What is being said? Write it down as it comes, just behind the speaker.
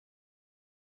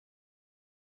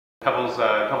Pebble's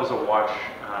a watch,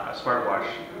 a smartwatch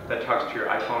that talks to your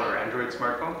iPhone or Android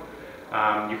smartphone.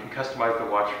 You can customize the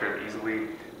watch fairly easily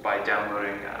by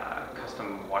downloading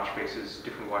custom watch faces,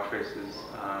 different watch faces,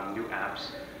 new apps,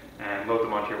 and load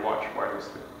them onto your watch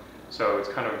wirelessly. So it's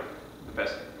kind of the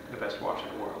best watch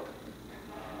in the world.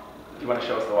 Do you want to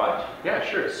show us the watch? Yeah,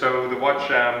 sure. So the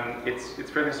watch, it's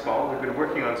fairly small. We've been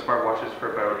working on smartwatches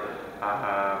for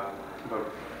about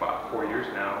 4 years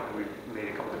now. We've made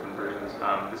a couple different versions.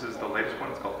 This is the latest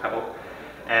one. It's called Pebble,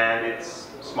 and it's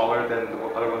smaller than the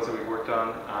other ones that we've worked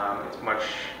on.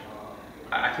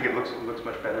 I think it looks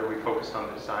much better. We focused on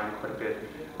the design quite a bit.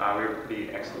 We have a pretty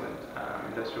excellent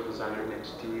industrial designer named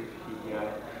Steve.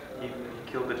 He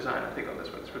killed the design, I think, on this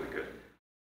one. It's really good.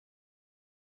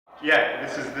 Yeah,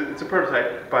 it's a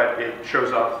prototype, but it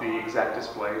shows off the exact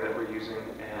display that we're using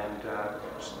and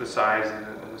just the size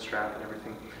and the strap and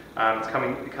everything.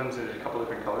 It comes in a couple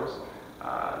different colors.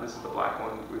 This is the black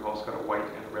one. We've also got a white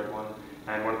and a red one.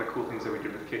 And one of the cool things that we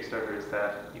did with Kickstarter is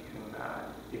that you can,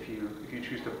 if you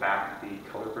choose to back the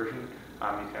color version,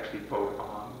 you can actually vote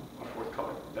on a fourth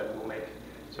color that we'll make.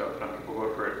 So if enough people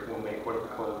vote for it, we'll make whatever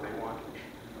color they want, which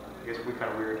I guess would be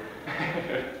kind of weird,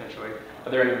 potentially.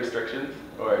 Are there any restrictions?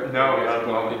 Or no, you guys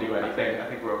willing to do anything? I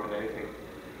think we're open to anything.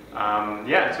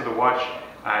 Yeah, so the watch,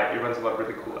 it runs a lot of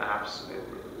really cool apps.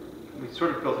 We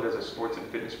sort of built it as a sports and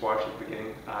fitness watch at the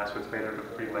beginning, so it's made out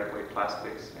of pretty lightweight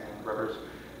plastics and rubbers.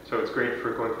 So it's great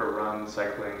for going for a run,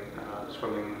 cycling,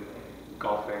 swimming,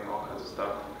 golfing, all kinds of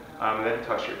stuff. And then it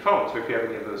talks to your phone, so if you have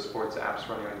any of those sports apps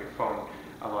running on your phone,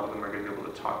 a lot of them are going to be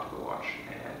able to talk to the watch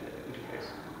and interface.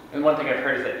 And one thing I've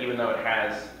heard is that even though it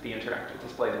has the interactive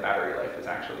display, the battery life is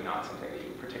actually not something that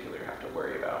you particularly have to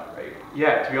worry about, right?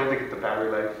 Yeah, to be able to get the battery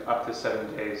life up to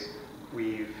 7 days,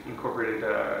 we've incorporated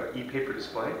an e-paper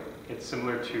display. It's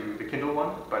similar to the Kindle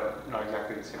one, but not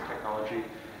exactly the same technology.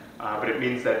 But it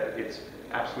means that it's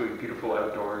absolutely beautiful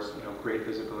outdoors, great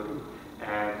visibility,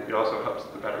 and it also helps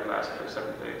the battery last for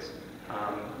 7 days.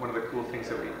 One of the cool things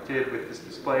that we did with this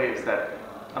display is that,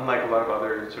 unlike a lot of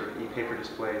other sort of e-paper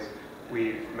displays,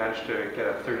 we've managed to get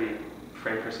a 30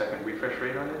 frame per second refresh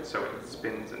rate on it, so it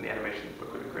spins and the animations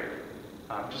look really great.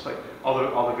 Just like all the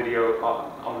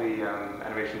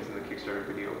animations in the Kickstarter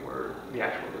video were the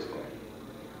actual display.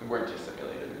 They weren't just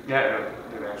simulated. Yeah,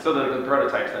 no, so the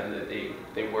prototypes then,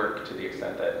 they work to the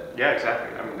extent that... Yeah,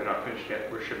 exactly. I mean, they're not finished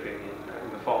yet. We're shipping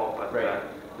in the fall, but right.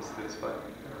 This is the display.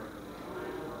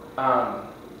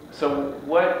 So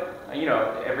what,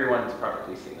 everyone's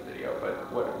probably seen the video,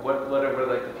 but what are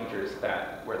like the features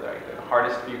that were like the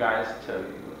hardest for you guys to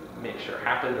make sure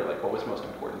happened, or like what was most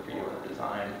important for you in the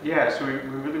design? Yeah, so we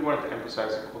really wanted to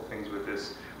emphasize the cool things with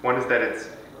this. One is that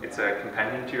it's a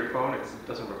companion to your phone. It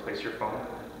doesn't replace your phone.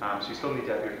 So you still need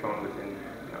to have your phone within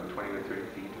 20 or 30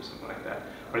 feet or something like that.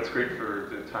 But it's great for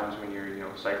the times when you're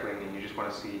cycling and you just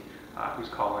want to see who's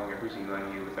calling or who's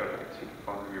emailing you without having to take your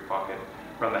phone out of your pocket.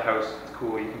 Around the house, it's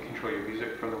cool. You can control your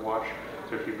music from the watch.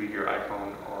 So if you leave your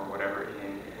iPhone or whatever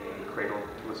in a cradle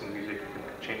to listen to music, you can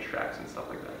change tracks and stuff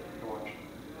like that in the watch.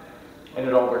 And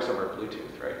it all works over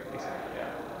Bluetooth, right? Exactly.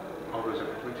 Yeah. All goes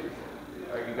over Bluetooth.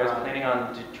 Are you guys planning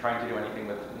on trying to do anything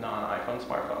with non-iPhone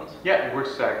smartphones? Yeah, it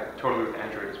works totally with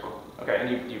Android as well. Okay,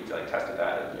 and you've like tested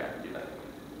that? And, yeah, you do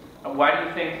that. Why do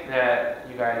you think that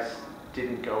you guys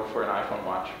didn't go for an iPhone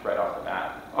watch right off the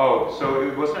bat? Oh, so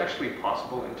it wasn't actually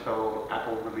possible until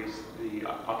Apple released the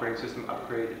operating system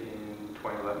upgrade in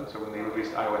 2011. So when they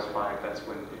released iOS 5, that's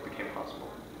when it became possible.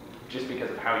 Just because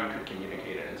of how you could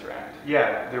communicate and interact?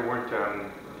 Yeah, there weren't,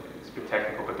 it's a bit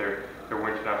technical, but there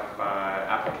weren't enough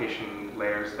application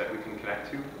layers that we can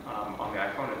connect to on the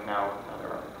iPhone, and now there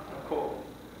are. Cool.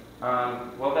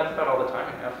 Well, that's about all the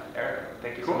time we have. Eric,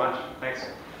 thank you so much. Thanks.